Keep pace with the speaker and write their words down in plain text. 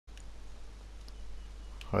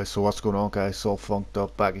Alright, so what's going on, guys? All funked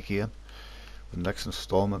up back again. The next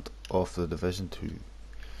installment of the Division 2.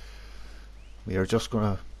 We are just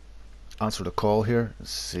going to answer the call here and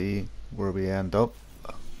see where we end up.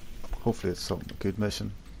 Hopefully it's some good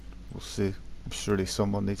mission. We'll see. Surely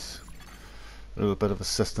someone needs a little bit of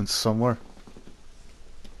assistance somewhere.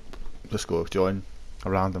 Just go join a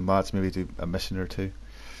random match, maybe do a mission or two.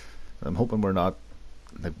 I'm hoping we're not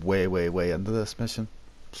like way into this mission,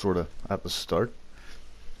 sort of at the start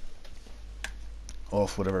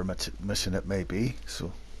of whatever mission it may be.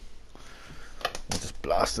 So we'll just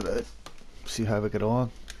blast it out, see how we get on,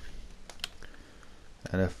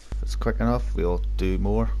 and if it's quick enough we'll do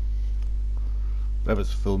more. If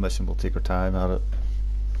it's a full mission we'll take our time at it.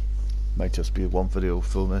 Might just be one video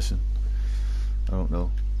full mission, I don't know.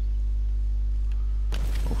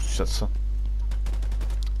 Oh shit, son.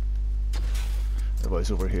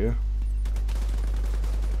 Everybody's over here.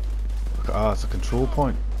 Ah, it's a control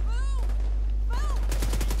point.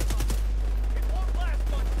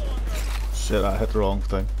 Shit, I hit the wrong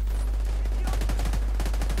thing.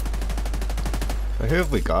 Who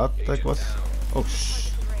have we got? Like what? Oh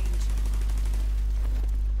shh.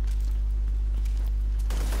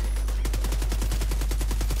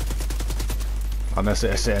 And this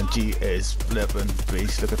SMG is flipping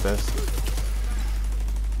beast, look at this.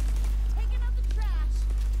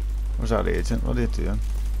 Where's that agent? What are you doing?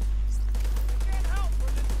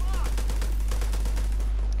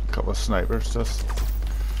 A couple of snipers just.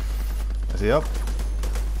 Is he up?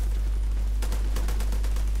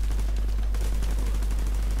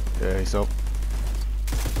 Yeah, he's up.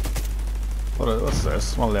 What's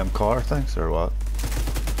this? One of them car things or what? I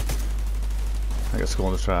think it's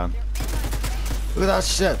going to try and... Look at that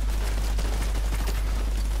shit!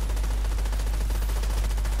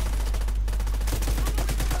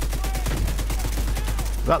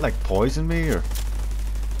 Did that like poison me or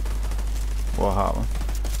what happened?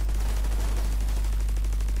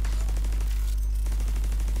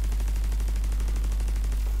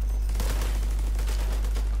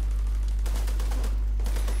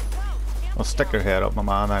 I'll stick your head up, my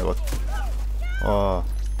man. I would. Oh.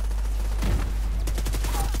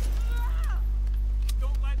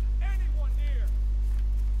 Don't let anyone near.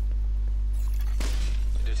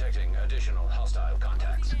 Detecting additional hostile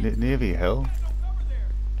contacts. Navy Hill.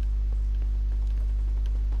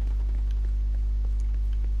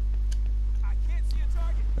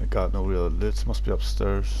 I got no real loot. Must be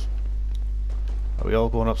upstairs. Are we all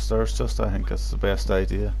going upstairs? Just I think that's the best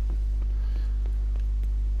idea.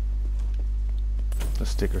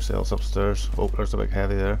 Let's take ourselves upstairs. Oh, there's a big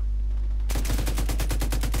heavy there.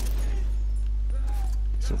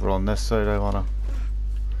 So if we're on this side, I wanna.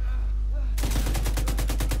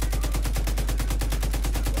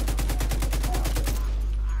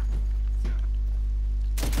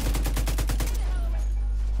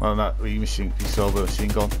 Well, not we machine. You saw the machine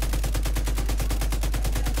gun.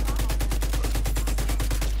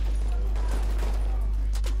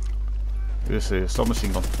 You see,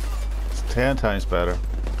 submachine gun. 10 times better.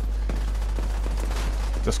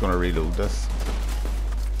 Just gonna reload this.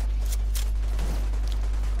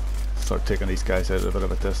 Start taking these guys out at a bit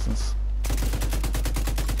of a distance.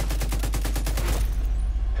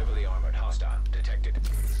 Heavily armored hostile detected.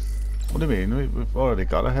 What do you mean? We've already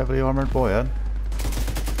got a heavily armored boy in.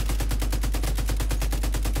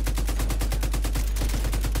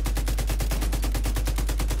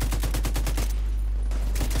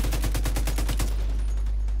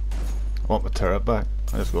 I want my turret back.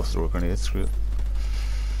 I just go throw a grenade, screw it.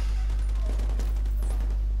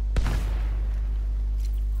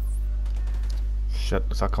 Shit,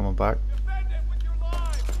 is that coming back?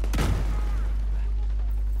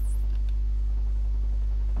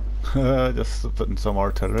 Just putting some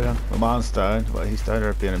artillery in. My man's down. Well, he's down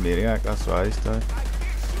there being a maniac, that's why he's down.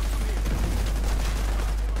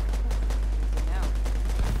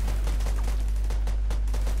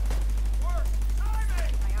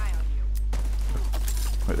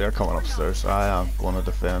 They're coming upstairs. I am going to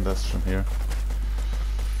defend this from here.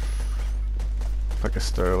 Pick a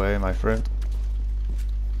stairway, my friend.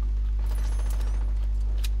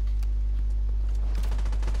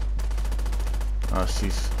 Oh,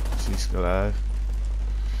 she's alive.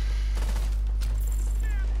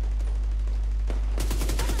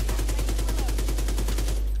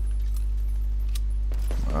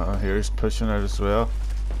 Here's pushing out as well.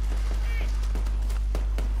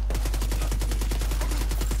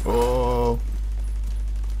 Oh.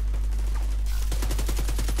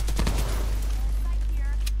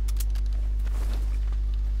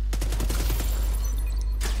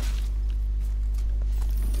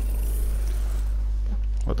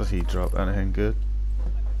 What does he drop? Anything good?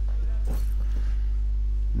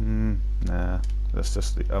 Nah. Let's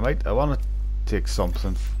just. I want to take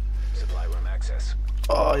something. Supply room access.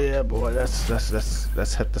 Oh yeah, boy. Let's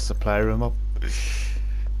hit the supply room up.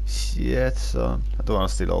 Shit, son. I don't want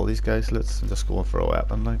to steal all these guys. I'm just going for a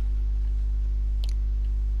weapon, like.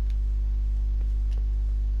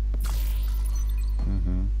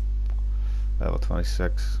 Level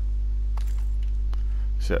 26.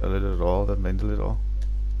 Shit, I did it all. Didn't mean to do it all.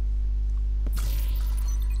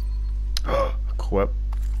 Equip.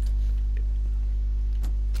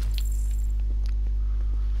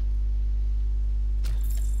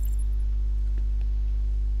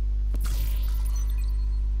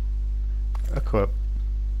 Equip.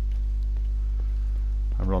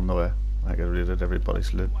 I'm running away. I get rid of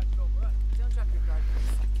everybody's loot.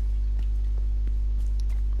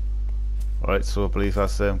 Alright, so I believe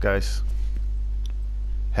that's them, guys.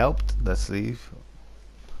 Helped. Let's leave.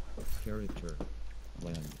 Character.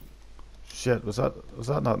 Land. Shit, was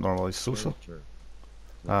that not normally social? Character.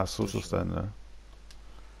 Ah, social's down there.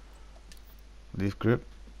 Leave group.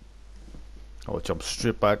 I'll jump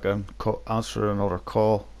straight back and answer another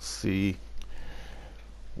call. See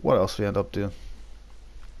what else we end up doing.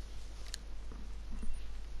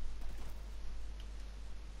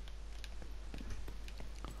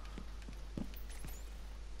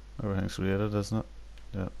 Everything's rated, isn't it?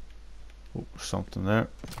 Yeah. Oh, there's something there.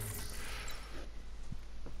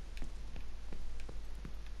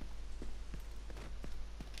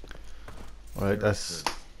 Alright, that's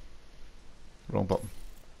wrong button.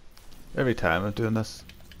 Every time I'm doing this.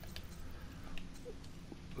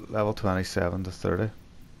 Level 27 to 30.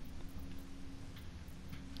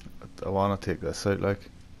 I want to take this out,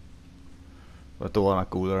 like. But I don't want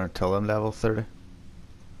to go there until I'm level 30.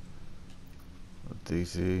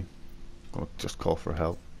 DZ. Gonna just call for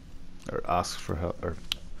help. Or ask for help. Or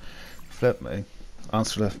flip me.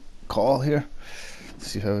 Answer the call here.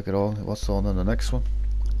 See how we get on. What's on in the next one.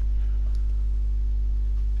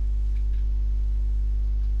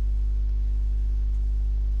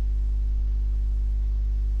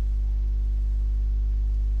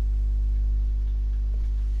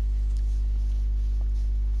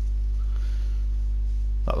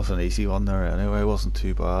 That was an easy one there anyway, wasn't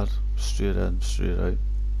too bad. Straight in, straight out.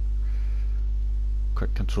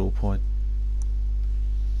 Quick control point.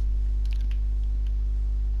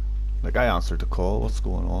 Like, I answered the call, what's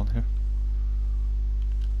going on here?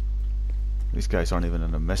 These guys aren't even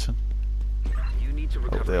in a mission. You need to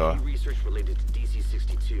recover any research related to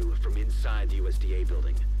DC-62 from inside the USDA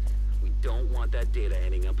building. We don't want that data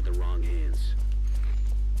ending up in the wrong hands.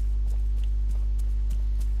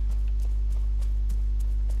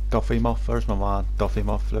 Duffy Muff, there's my man. Duffy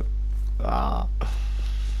Muff, look. Ah.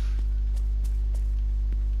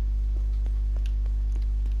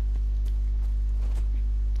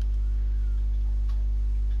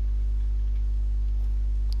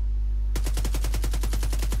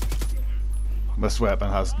 This weapon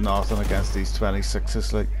has nothing against these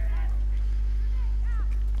 26s, like.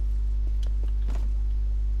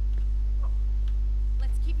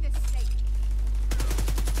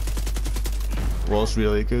 Was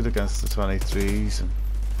really good against the 23s. And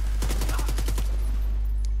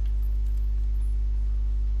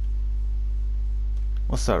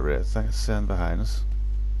what's that red thing it's saying behind us?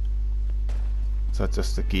 Is that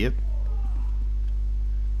just the gate?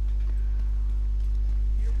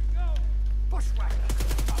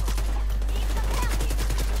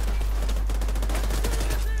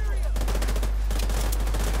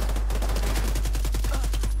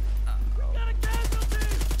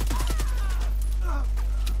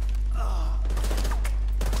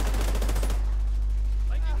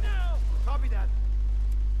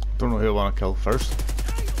 Don't know who I want to kill first.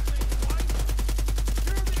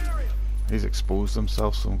 He's exposed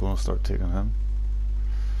himself, so I'm going to start taking him.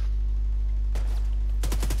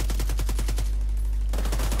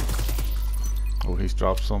 Oh, he's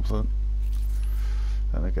dropped something.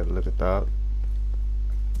 Then I get a look at that.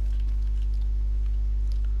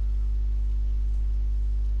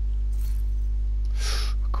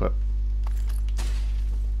 Equip.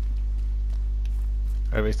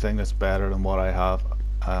 Everything that's better than what I have,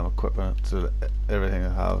 I'm equipping it to everything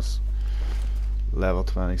it has. Level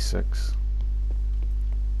 26.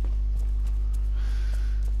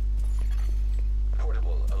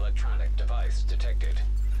 Portable electronic device detected.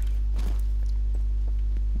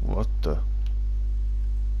 What the? Like,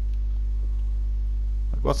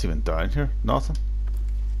 what's even down here? Nothing.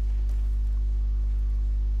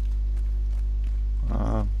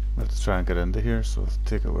 Let's try and get into here, so I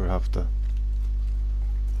take it we'll have to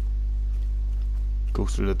go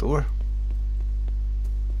through the door.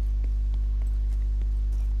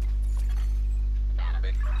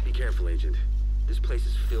 careful, Agent. This place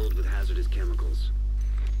is filled with hazardous chemicals.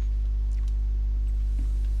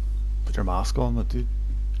 Put your mask on, my dude.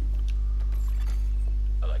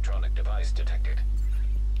 Electronic device detected.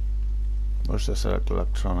 Where's this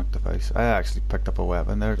electronic device? I actually picked up a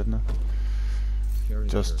weapon there, didn't I?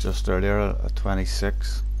 Character. Just earlier, a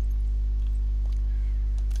 26.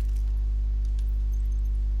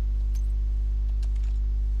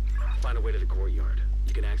 Find a way to the courtyard.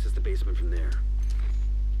 You can access the basement from there.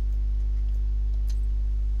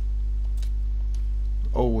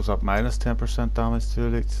 Oh, was that minus 10% damage to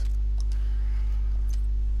elites?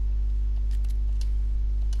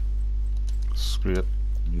 Screw it.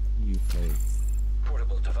 UK.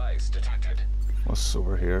 Portable device detected. What's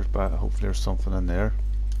over here? But hopefully there's something in there.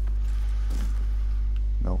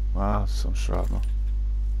 No, some shrapnel.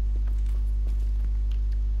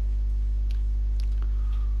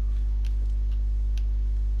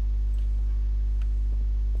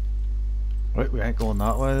 Right, we ain't going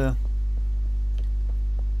that way then.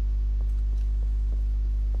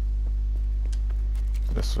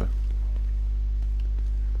 This way.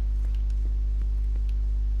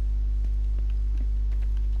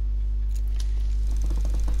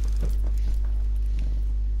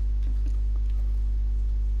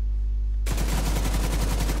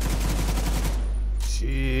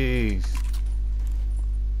 Jeez.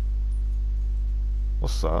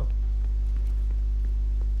 What's that?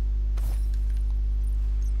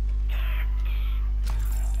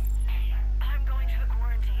 I'm going to the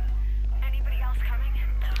quarantine. Anybody else coming?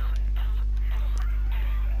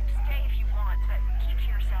 Stay if you want, but keep to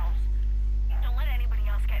yourselves. Don't let anybody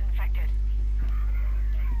else get infected.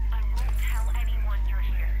 I won't tell anyone you're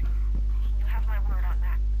here. You have my word on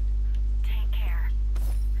that. Take care.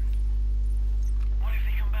 What if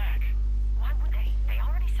they come back? Why would they? They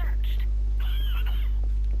already searched.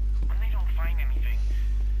 When they don't find anything,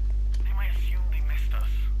 they might assume they missed us.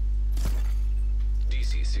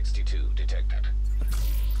 DC-62 detected.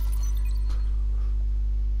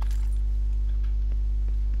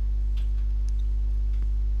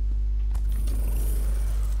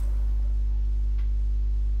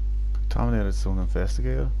 Contaminated zone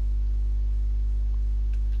investigator.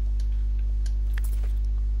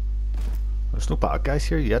 There's no bad guys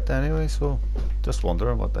here yet anyway, so just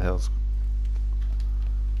wondering what the hell's...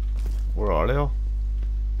 Where are they all?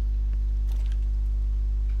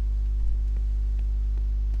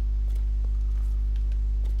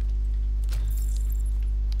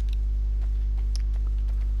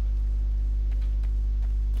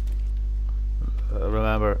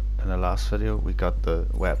 Remember in the last video we got the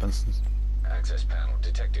weapons Access panel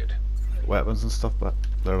detected. and stuff, but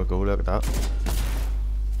there we go, look at that.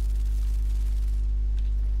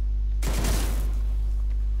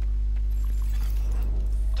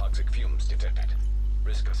 Toxic fumes detected.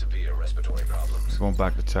 Risk of severe respiratory problems. Going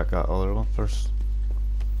back to check that other one first.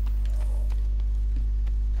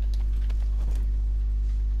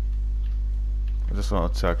 I just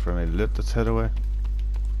want to check for any loot that's hid away.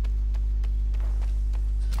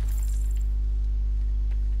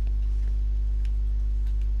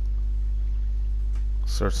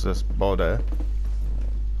 Search this body. I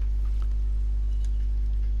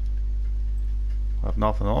have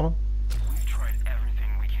nothing on him. We've tried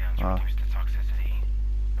everything we can to reduce the toxicity,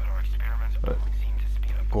 but our experiments only seem to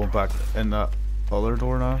speed up. Going back in that other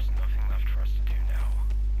door now. There's nothing left for us to do now.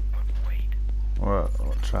 But wait. Or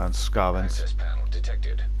I'll try and scavenge Access panel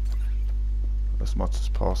detected. as much as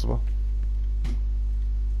possible.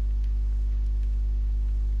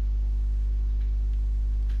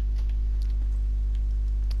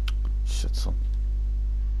 Shit, son.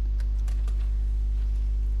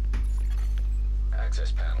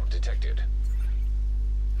 Access panel detected.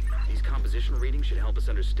 These composition readings should help us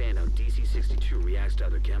understand how DC-62 reacts to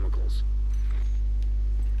other chemicals.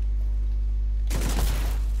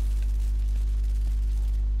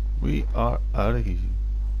 We are out of here.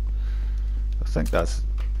 I think that's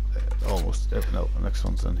almost it. No, the next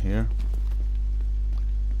one's in here.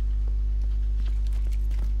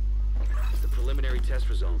 The preliminary test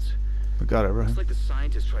results. We got everything. Looks like the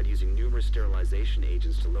scientists tried using numerous sterilization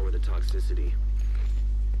agents to lower the toxicity.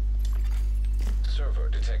 Server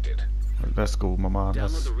detected. Let's go, my man.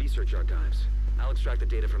 Download the research archives. I'll extract the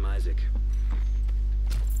data from Isaac.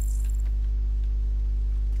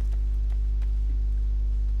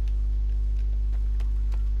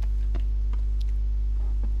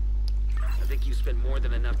 I think you spent more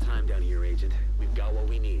than enough time down here, Agent. We've got what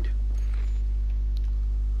we need.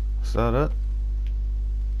 Is that it?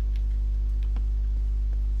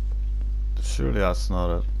 Surely that's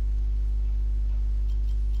not it.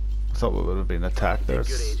 I thought we would have been attacked there.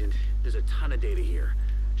 Good, Agent. There's a ton of data here.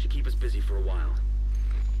 Should keep us busy for a while.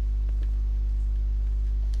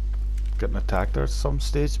 Getting attacked there at some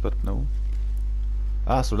stage, but no.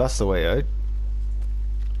 Ah, so that's the way out.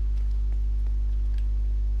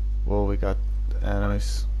 Well, we got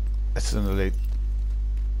enemies. It's in the lead.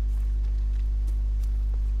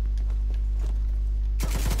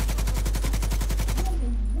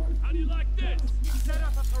 How do you like this? Set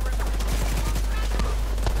up a perimeter.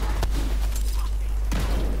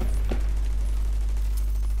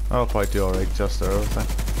 I'll probably do alright just there, I think.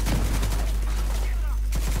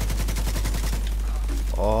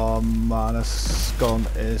 Oh man, this gun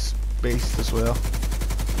is beast as well.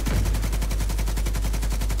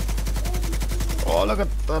 Oh, look at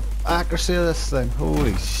the accuracy of this thing.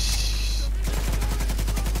 Holy sh!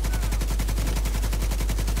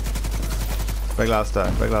 Big last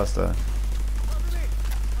down, big last down.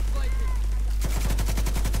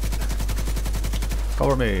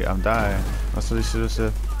 Cover me, I'm dying. That's what he should have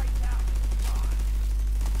said.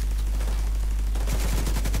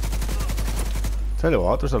 Tell you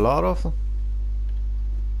what, there's a lot of them.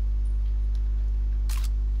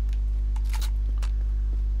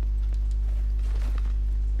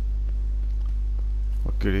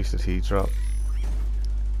 What goodies did he drop?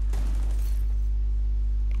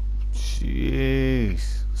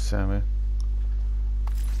 Jeez, Sammy.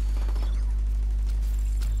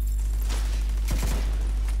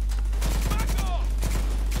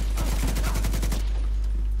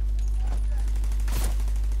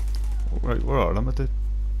 Right, where are them, dude?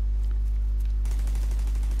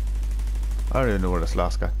 I don't even know where this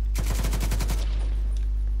last guy.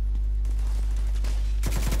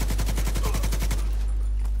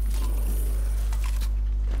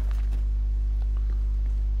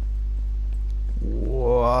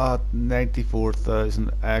 What?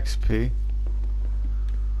 94,000 XP?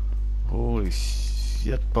 Holy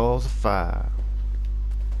shit, balls of fire.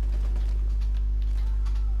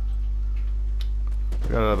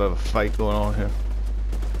 We got a bit of a fight going on here.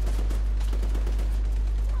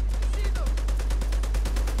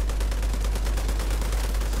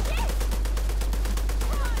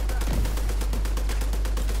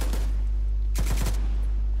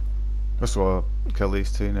 First of all, kill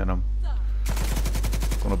these two and then I'm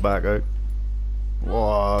gonna back out.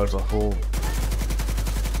 Whoa, there's a whole...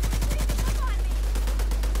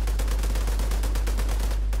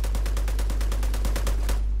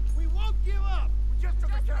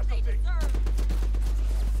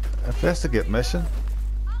 Investigate mission.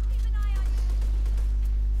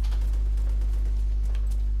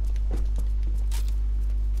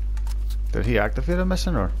 Did he activate a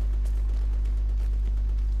mission or?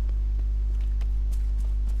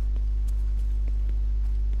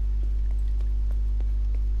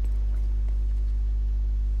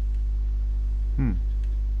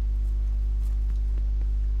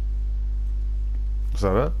 Is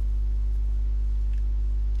that it?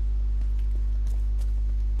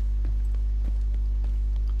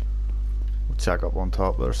 Check up on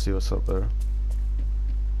top there, see what's up there.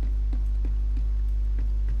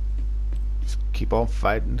 Just keep on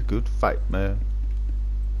fighting, good fight, man.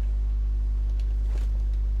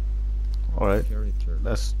 Alright,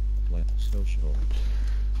 let's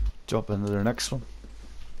jump into the next one.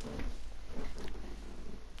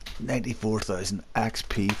 94,000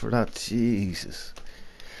 XP for that, Jesus.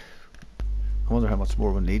 I wonder how much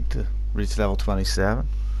more we need to reach level 27.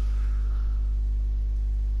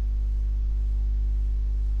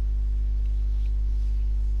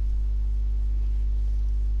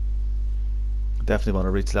 Definitely want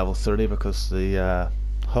to reach level 30 because the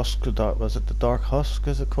husk, was it the Dark Husk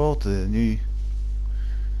is it called? The new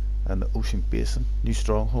and the Ocean Basin, new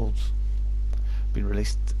strongholds being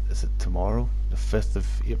released, is it tomorrow? The 5th of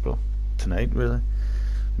April, tonight really?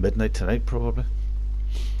 Midnight tonight probably.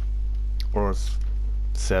 Or it's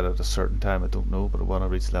set at a certain time, I don't know, but I want to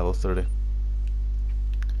reach level 30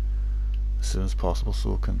 as soon as possible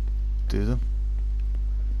so I can do them.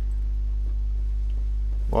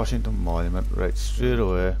 Washington Monument, right, straight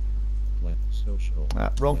away.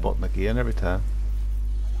 Wrong button again every time.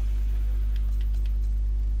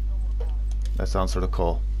 Let's answer the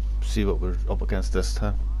call. See what we're up against this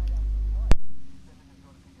time.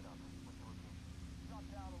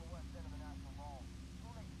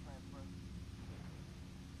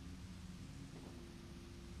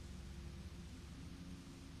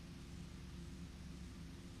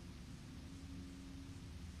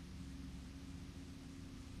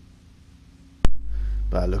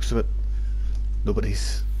 By the looks of it,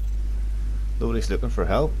 nobody's looking for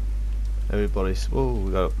help. Everybody's, whoa,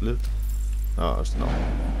 we got loot. No, it's not.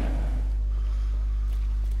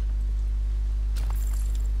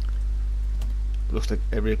 Looks like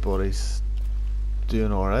everybody's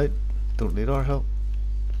doing alright. Don't need our help.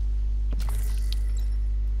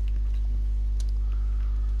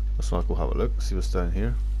 Let's not go have a look, see what's down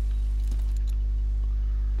here.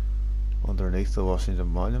 Underneath the Washington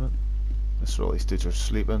Monument. This is where all these dudes are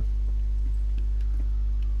sleeping.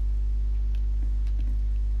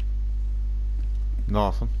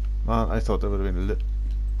 Nothing. Man, I thought there would have been lit.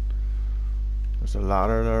 There's a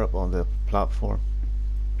ladder there up on the platform.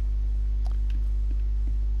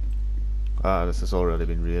 Ah, this has already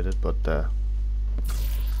been raided, but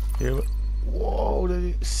here we... Whoa, did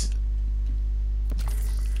you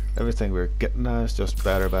everything we're getting now is just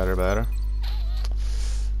better, better, better.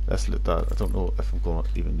 Let's loot that. I don't know if I'm going to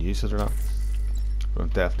even use it or not, but I'm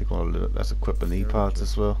definitely going to loot it. Let's equip an E-pads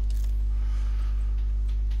as well.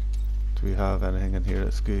 Do we have anything in here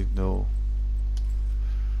that's good? No.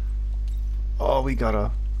 Oh, we got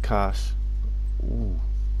a cache. Ooh.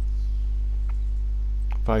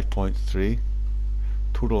 5.3.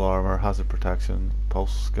 Total armor, hazard protection,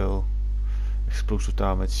 pulse skill, explosive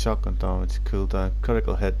damage, shotgun damage, cooldown,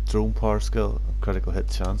 critical hit, drone power skill, and critical hit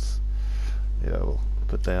chance. Yeah, we'll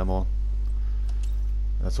put them on.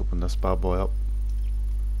 Let's open this bad boy up.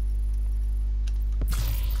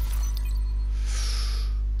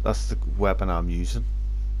 That's the weapon I'm using,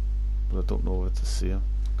 but I don't know if it's the same.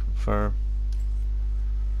 Confirm.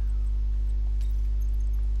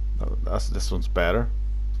 No, this one's better.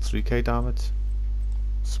 3k damage.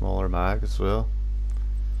 Smaller mag as well.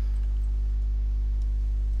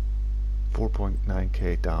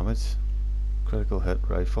 4.9k damage. Critical hit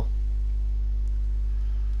rifle.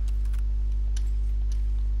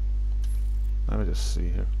 Let me just see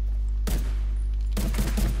here.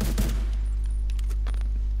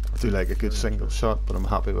 I do like a good single shot, but I'm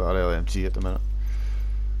happy with that LMG at the minute.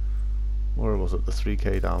 Or was it the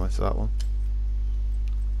 3k damage, that one?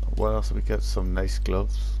 What else did we get? Some nice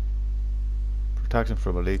gloves. Protection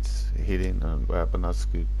from elites, healing and weapon, that's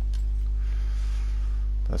good.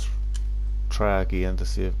 Let's try again to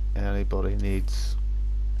see if anybody needs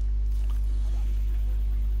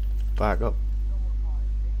backup.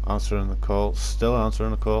 Answering the call, still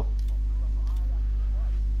answering the call.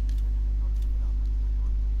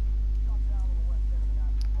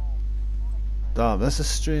 Damn, this is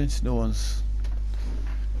strange, no one's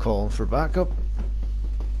calling for backup.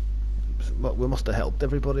 We must have helped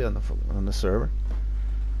everybody on the server.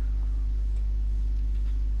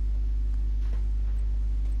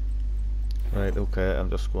 Right, okay, I'm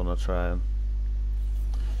just gonna try and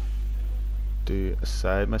do a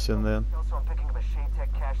side mission then.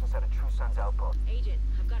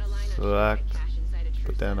 Select,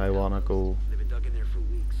 but then I wanna go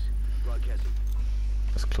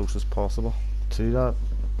as close as possible to that.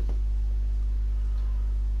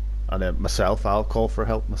 And then myself, I'll call for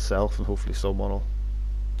help myself, and hopefully someone will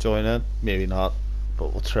join in. Maybe not,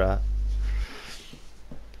 but we'll try.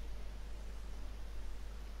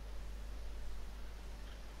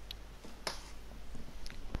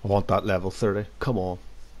 I want that level 30. Come on.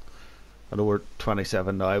 I know we're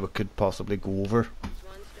 27 now, we could possibly go over.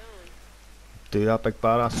 Do that big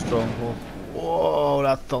badass stronghold. Whoa,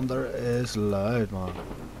 that thunder is loud, man.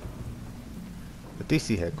 The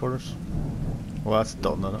DC headquarters. Well, that's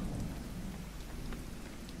done, isn't it?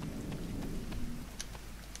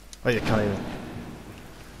 Oh, you can't even...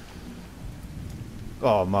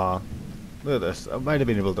 Oh man, look at this. I might have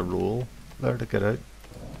been able to roll there to get out.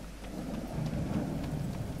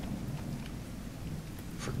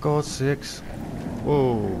 For God's sakes.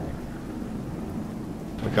 Whoa.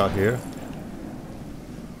 What we got here?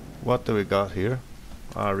 What do we got here?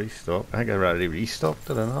 Ah, restock. I think I already restocked,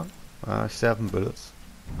 did I not? Ah, 7 bullets.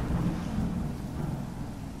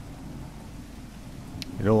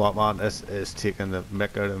 You know what, man? This is taking the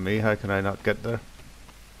mick out of me. How can I not get there?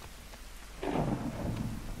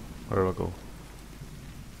 Where do I go?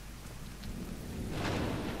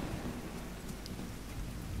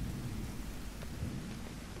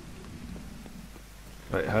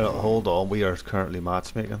 Right, hold on. We are currently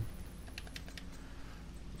matchmaking.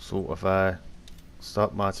 So if I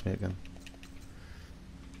stop matchmaking,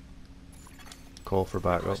 call for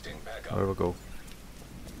backup. Where do we go?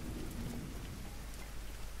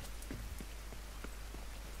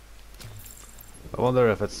 I wonder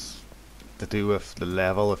if it's to do with the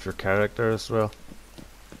level of your character as well.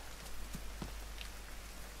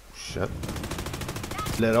 Shit.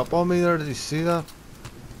 It's lit up on me there, did you see that?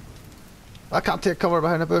 I can't take cover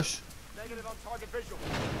behind a bush. Negative on target visual.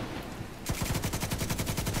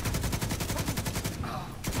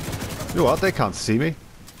 You know what, they can't see me.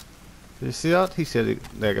 Did you see that? He said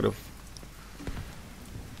negative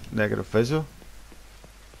visual.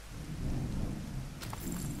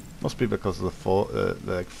 Must be because of the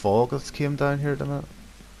like fog that's came down here at the minute.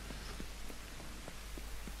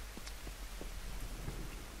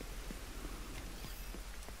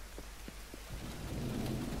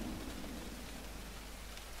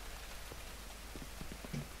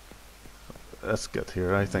 Let's get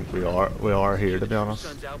here. I think we are here, to be honest.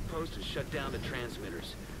 Sun's outpost and shut down the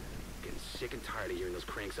transmitters. Getting sick and tired of hearing those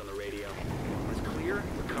cranks on the radio. When it's clear,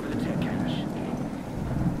 recover the tech cache.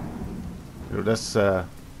 Yo, this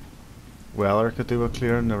weather could do a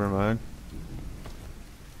clearing, never mind.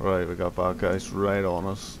 Right, we got bad guys right on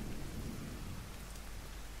us.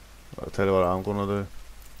 I'll tell you what I'm gonna do.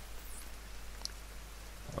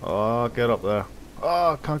 Oh, get up there.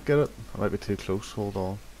 Oh, I can't get it. I might be too close, hold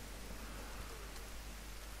on.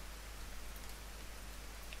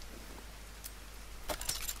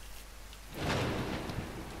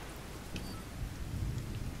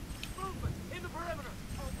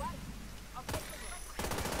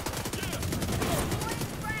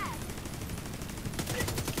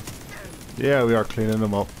 Yeah, we are cleaning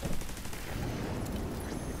them up.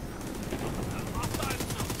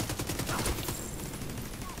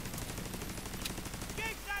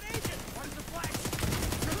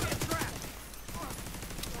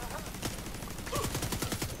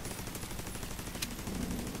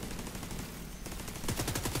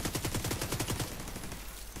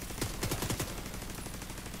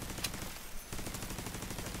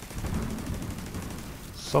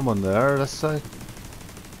 Someone there, let's say.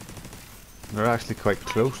 They're actually quite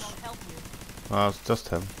close. Oh, it's just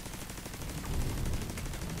him.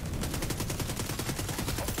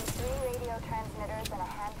 Three radio transmitters and a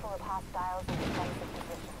handful of hostiles in defensive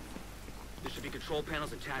positions. There should be control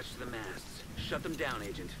panels attached to the masts. Shut them down,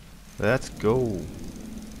 Agent. Let's go.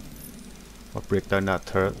 I'll break down that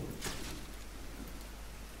turret.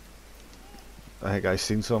 I think I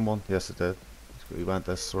seen someone. Yes, I did. We went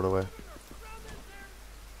this sort of way.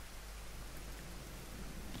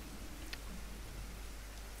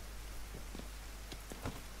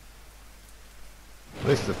 At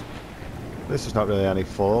least there's not really any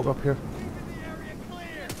fog up here.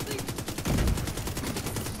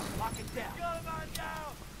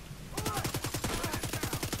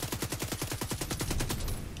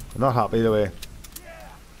 I'm not happy the way. Yeah,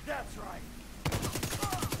 that's right.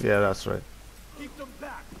 Yeah, that's right. Keep them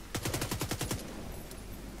back.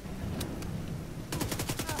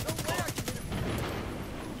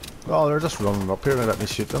 Oh, they're just running up here and let me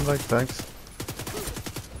shoot them, like, thanks.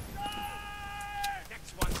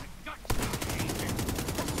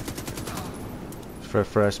 For a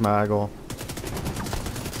fresh mag on.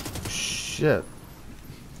 Shit.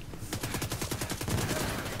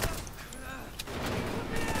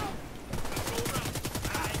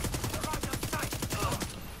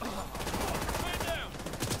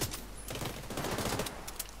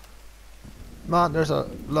 Man, there's a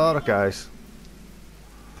lot of guys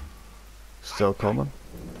still coming.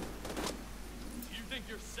 Do you think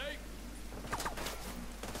you're safe?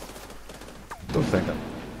 Don't think it.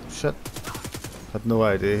 Shit. Had no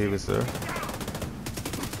idea he was there.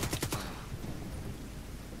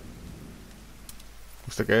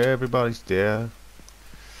 Looks like everybody's dead.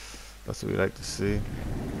 That's what we like to see.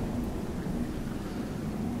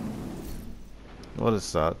 What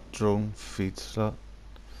is that? Drone feeds that.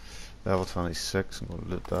 Level 26. I'm gonna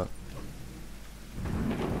loot that.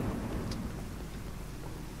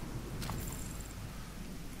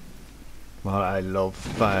 Man, I love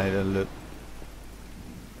finding loot.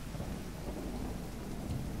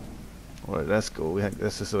 Alright, let's go. We think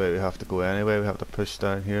this is the way we have to go anyway. We have to push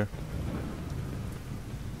down here.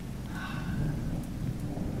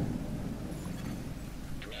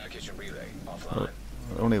 Communication relay offline.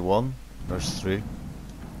 Only one? There's three.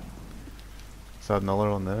 Is that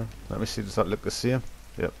another one there? Let me see, does that look the same?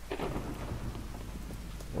 Yep.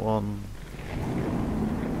 One.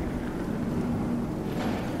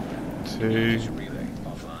 Two. Communication relay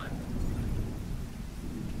offline.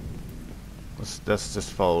 Let's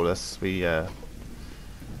just follow this.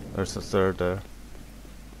 There's the third there.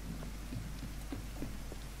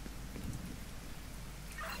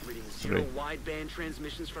 Reading 0 wideband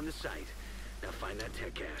transmissions from the site. Now find that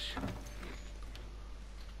tech cache.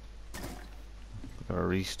 Gotta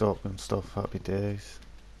restock and stuff. Happy days.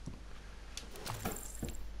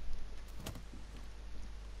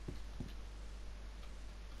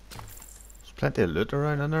 There's plenty of loot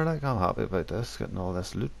around in there. Like, I'm happy about this. Getting all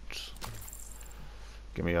this loot.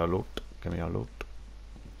 Give me a loot. Give me a loot.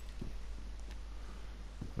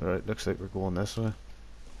 Right, looks like we're going this way.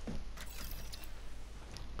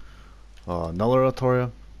 Oh, another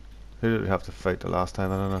auditorium. Who did we have to fight the last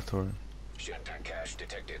time in an auditorium? Shenton cache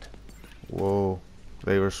detected. Whoa.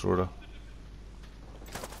 They were sorta.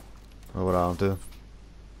 Know what I'm doing.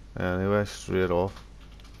 Anyway, straight off.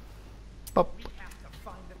 Up.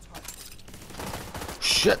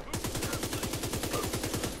 Shit!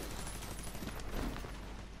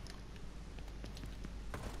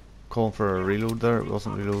 Calling for a reload there, it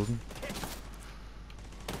wasn't reloading.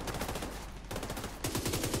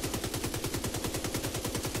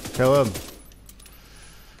 Kill him!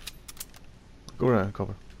 Go around,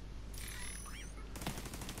 cover.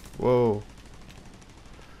 Whoa.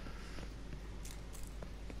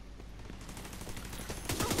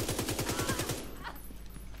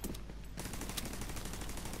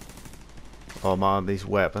 Oh man, these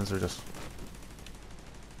weapons are just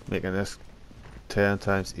making this 10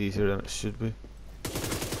 times easier than it should be.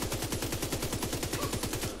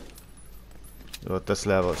 So at this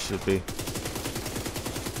level it should be.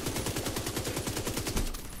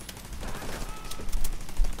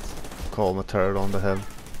 Call my turret onto him.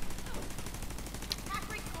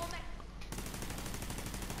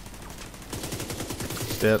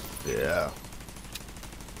 Step, yeah.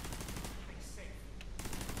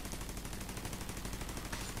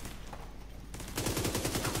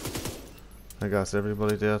 I guess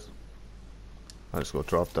everybody dead. I just go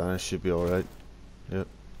drop down, it should be alright. Yep.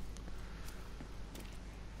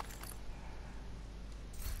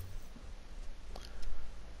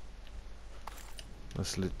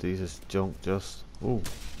 Let's loot these as junk just. Ooh.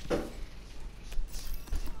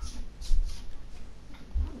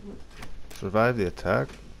 Survive the attack.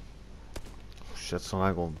 Oh shit, so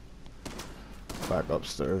I'm going back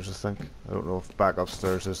upstairs, I think. I don't know if back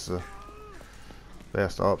upstairs is the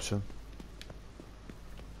best option.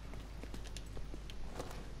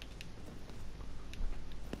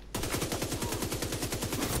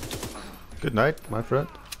 Good night, my friend.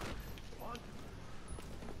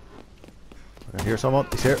 I hear someone.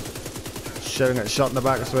 He's here. Shouting at shot in the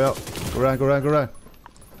back as well. Go around, go around, go around.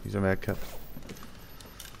 He's a med kit.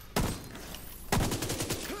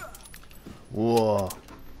 Whoa. Oh,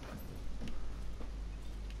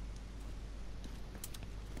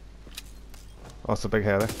 that's a big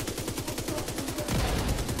header.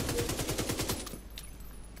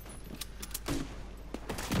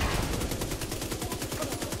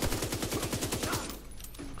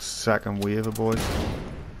 Second wave of boys.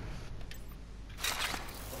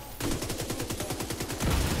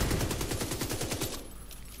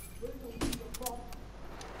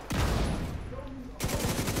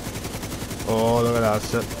 Oh, look at that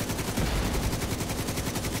shit.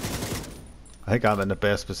 I think I'm in the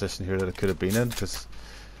best position here that I could have been in, because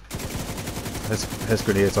his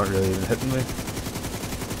grenades aren't really even hitting me.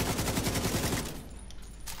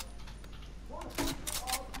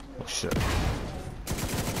 Oh shit.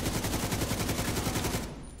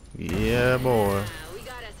 Yeah, boy. We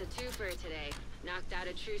got us a twofer today. Knocked out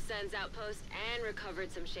a True Sun's outpost and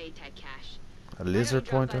recovered some Shade Tech cash. A laser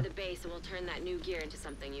pointer? By the base and we'll turn that new gear into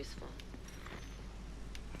something useful.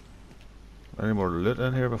 Any more loot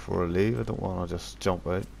in here before I leave? I don't want to just jump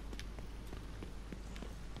out.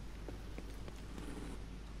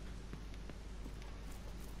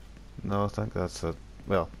 No, I think that's it.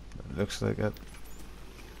 Well, it looks like it.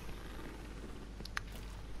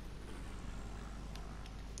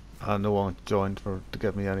 And no one joined to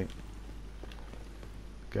give me any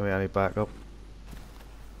backup.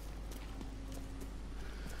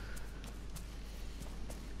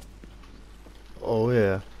 Oh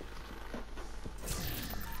yeah.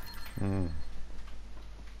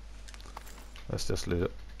 Let's just loot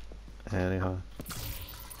it. Anyhow.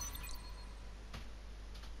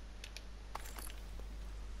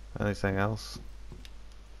 Anything else?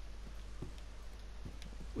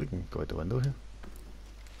 We can go out the window here.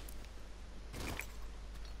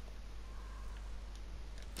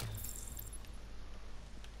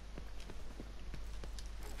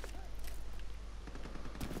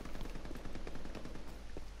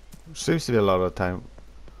 Seems to be a lot of time.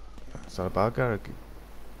 Is that a bad guy or a good?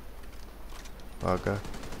 Bad guy?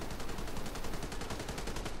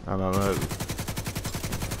 I don't know.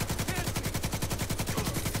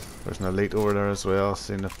 There's an elite over there as well. I've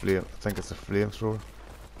seen the flame. I think it's a flamethrower.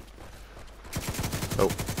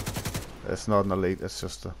 Nope. It's not an elite, it's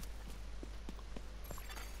just a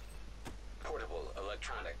Portable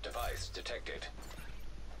electronic device detected.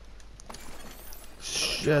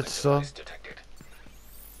 shit, son. Device detected.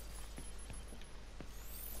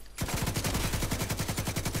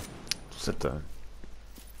 Sit down.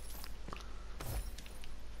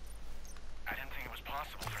 I didn't think it was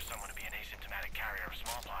possible for someone to be an asymptomatic carrier of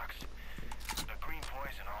smallpox. The green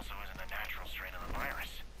poison also isn't a natural strain of the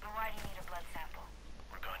virus. But why do you need a blood sample?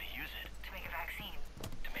 We're going to use it To make a vaccine?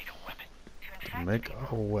 to make a weapon. To infect Make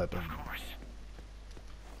a weapon. Of course.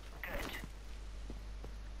 Good.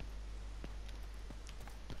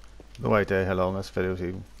 No idea how long this video's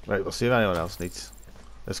even. Right, we'll see if anyone else needs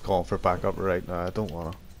this calling for backup right now. I don't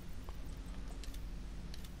wanna.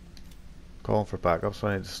 Calling for backup, so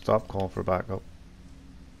I need to stop calling for backup.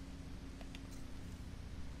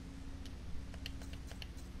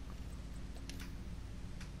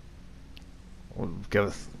 We'll give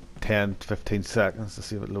it 10-15 seconds to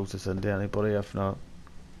see if it loads us into anybody. If not,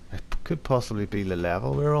 it could possibly be the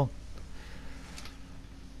level we're on,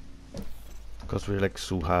 because we're like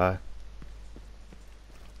so high.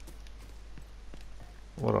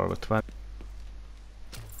 What are we, 20?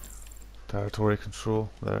 Territory control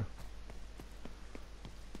there.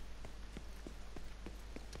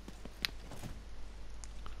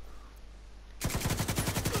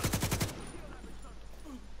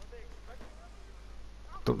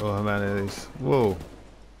 Don't know how many of these. Whoa.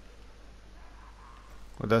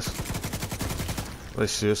 What this?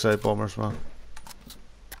 These suicide bombers, man.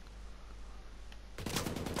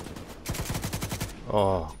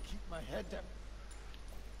 Oh.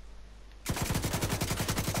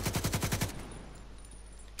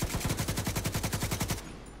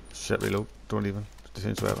 Shit, reload. Don't even.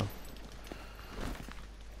 Change weapon.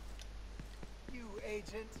 You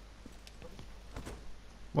agent.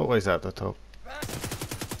 What way is that at the top?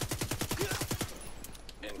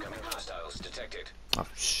 Incoming hostiles detected. Oh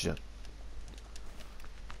shit.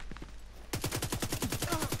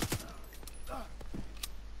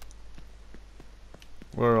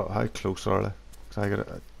 How close are they? Can I get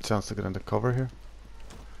a chance to get into cover here?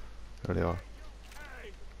 There they are.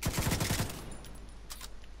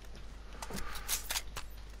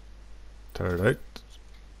 Turret out.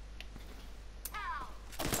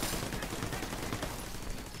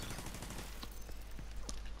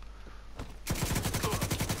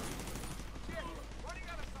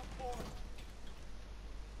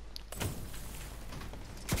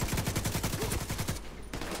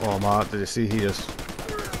 Oh man, did you see he is?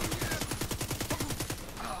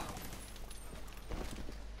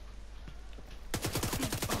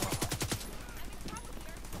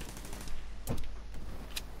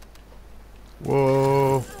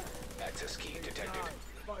 Whoa! Access key detected.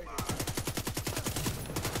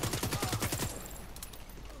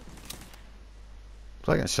 Was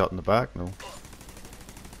I getting shot in the back? No. I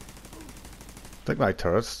think my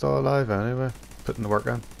turret's still alive anyway. Putting the work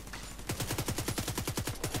in.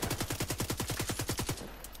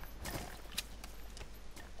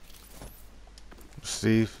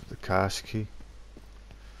 Receive the cache key.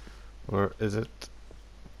 Where is it?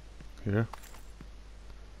 Here.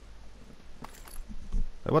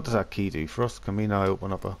 Now, what does that key do for us? Can we now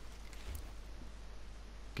open up a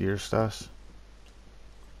gear stash?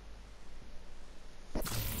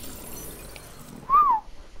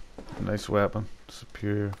 Nice weapon.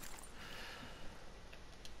 Superior.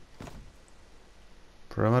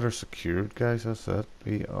 Perimeter secured, guys. That's it.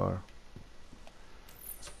 We are.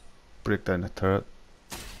 Let's break down the turret.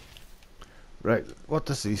 Right, what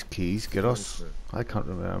does these keys get us? I can't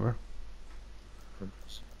remember.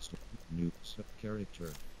 New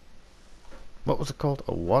sub-character. What was it called?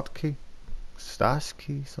 A what key? Stash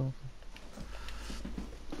key something?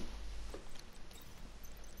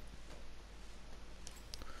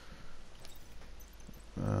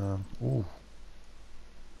 Ooh.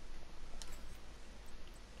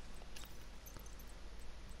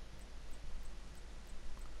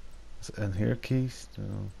 Is it in here keys? No,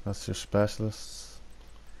 that's your specialists.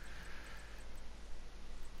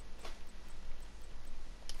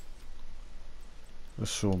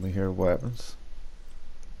 Just show me here weapons.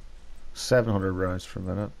 700 rounds per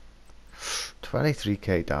minute.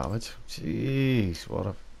 23k damage. Jeez, what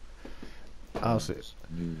a... Absolutely.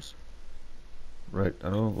 News. Right, I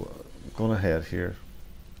know. I'm going ahead here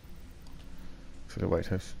to the White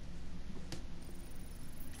House.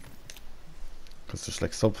 Because there's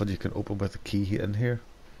like something you can open with a key in here.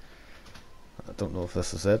 I don't know if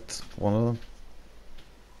this is it. One of them.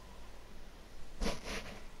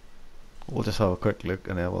 We'll just have a quick look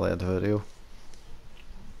and then we'll end the video.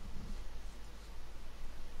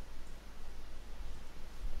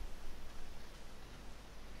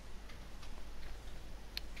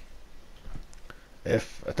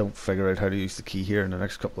 If I don't figure out how to use the key here in the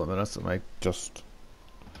next couple of minutes, I might just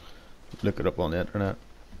look it up on the internet.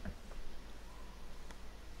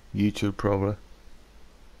 YouTube probably.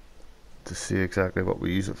 To see exactly what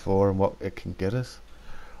we use it for and what it can get us.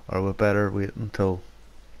 Or we better wait until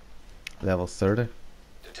level 30.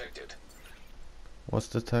 Detected. What's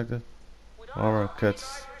detected? Armor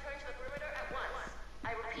kits.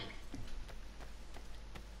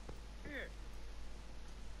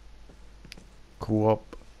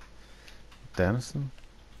 Co-op Denison.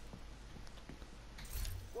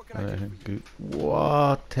 What can I do for Anything you? good?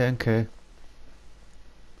 What? 10k?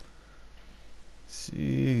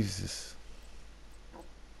 Jesus.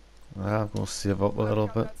 I'm gonna save up a little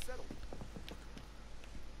Got bit. that settled.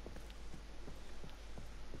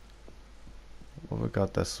 What we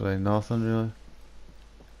got this way? Nothing really.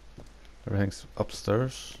 Everything's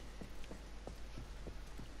upstairs.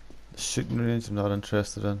 The shooting range I'm not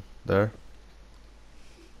interested in. There.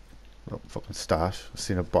 Oh, fucking stash. I've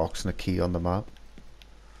seen a box and a key on the map.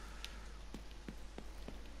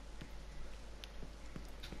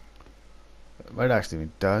 It might actually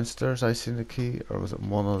be downstairs I seen the key, or was it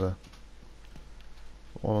one of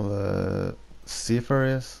the safe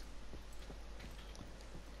areas?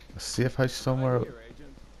 A safe house somewhere. Right here,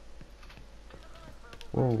 Agent.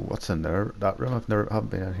 Whoa, what's in there? That room? Haven't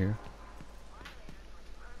been in here.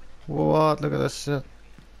 What? Look at this shit.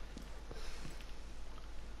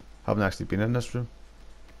 Haven't actually been in this room.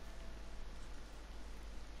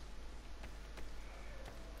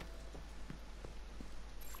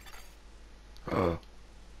 Oh.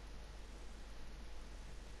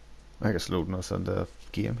 I think it's loading us in the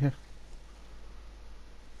game here.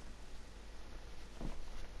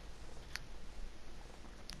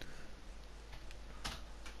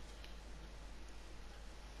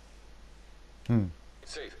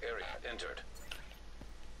 Safe area entered.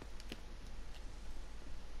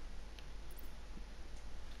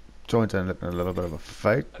 Joined in looking a little bit of a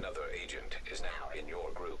fight. Another agent is now in your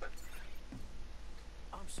group.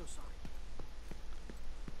 I'm so sorry.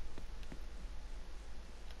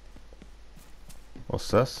 What's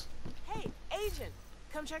this? Hey, Agent!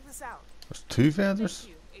 Come check this out. There's two vendors?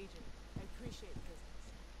 Thank you, Agent. I appreciate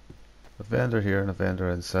business. A vendor here and a vendor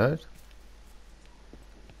inside.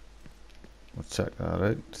 We'll check that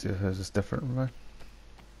out, see if his is different from mine.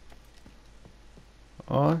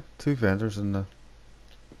 Oh, two vendors in the...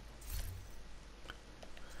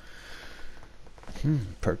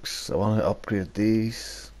 perks. I want to upgrade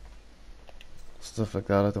these. Stuff like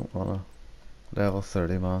that. I don't want to level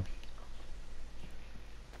 30, man.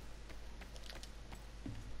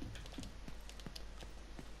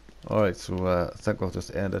 Alright, so I think we'll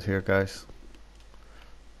just end it here, guys.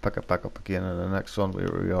 Pick it back up again in the next one where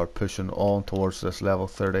we are pushing on towards this level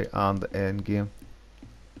 30 and the end game.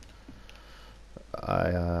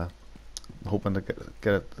 I'm hoping to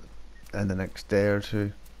get it in the next day or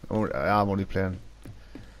two. I'm only playing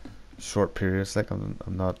short periods, like I'm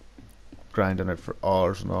not grinding it for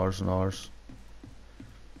hours and hours and hours.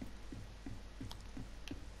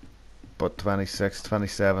 But 26,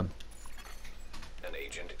 27, An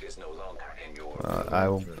agent is no longer in your group.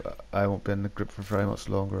 I won't be in the group for very much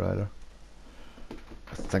longer either.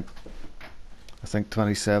 I think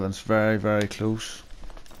 27's very, very close.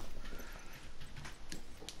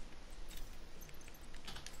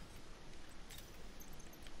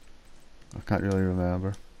 I can't really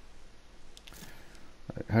remember.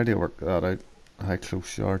 How do you work that out? How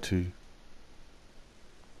close you are to?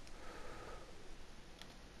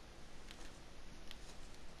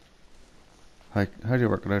 How do you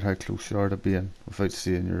work it out how close you are to being without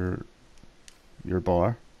seeing your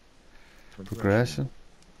bar? Progression?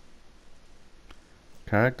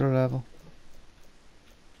 Character level?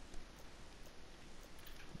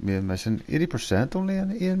 Main mission? 80% only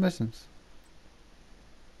in 8 missions?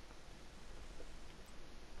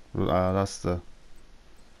 That's the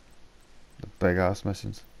big ass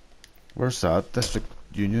missions. Where's that? District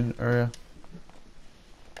Union area?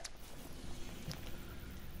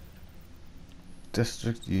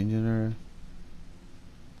 District Union area?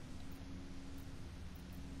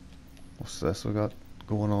 What's this we got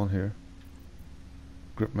going on here?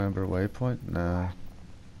 Group member waypoint? Nah.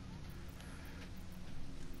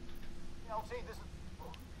 This is...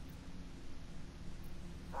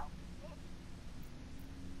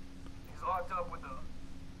 He's locked up with the...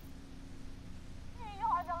 We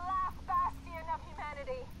are the last bastion of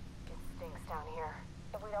humanity. It stinks down here.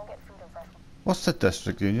 If we don't get food and fresh... What's the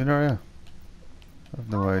District Union area? I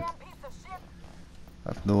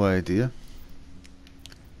have no idea.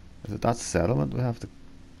 Is it that settlement we have to...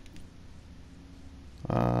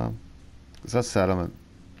 is that settlement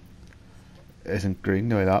isn't green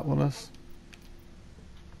the way that one is?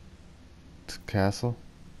 It's castle.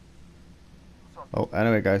 Oh,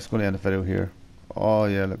 anyway guys, going to end the video here. Oh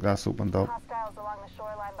yeah, look, that's opened up. Hostiles along the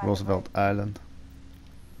shoreline by Roosevelt Island.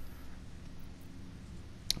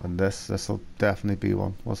 And this will definitely be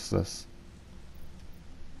one. What's this?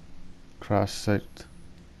 Crash site.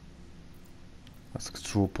 That's the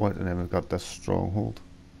control point, and then we've got this stronghold,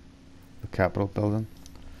 the Capitol building.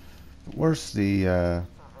 But where's the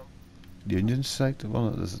Union site. Well,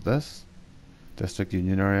 is it this? District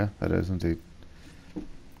Union area. It is indeed.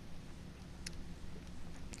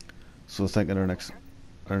 So I think in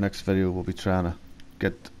our next video we'll be trying to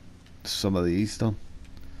get some of these done.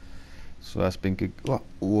 So that's been good. Whoa,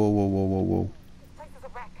 whoa, whoa, whoa, whoa, whoa. This place is a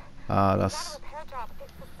wreck. Ah, It's that's. not a repair job.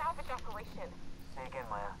 It's a salvage operation. Say again,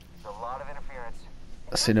 Maya. There's a lot of interference.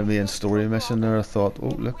 I seen a main story mission there. I thought, oh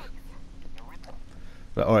look.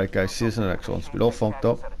 But alright, guys, see you in the next one. It's been all funked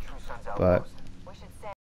up, but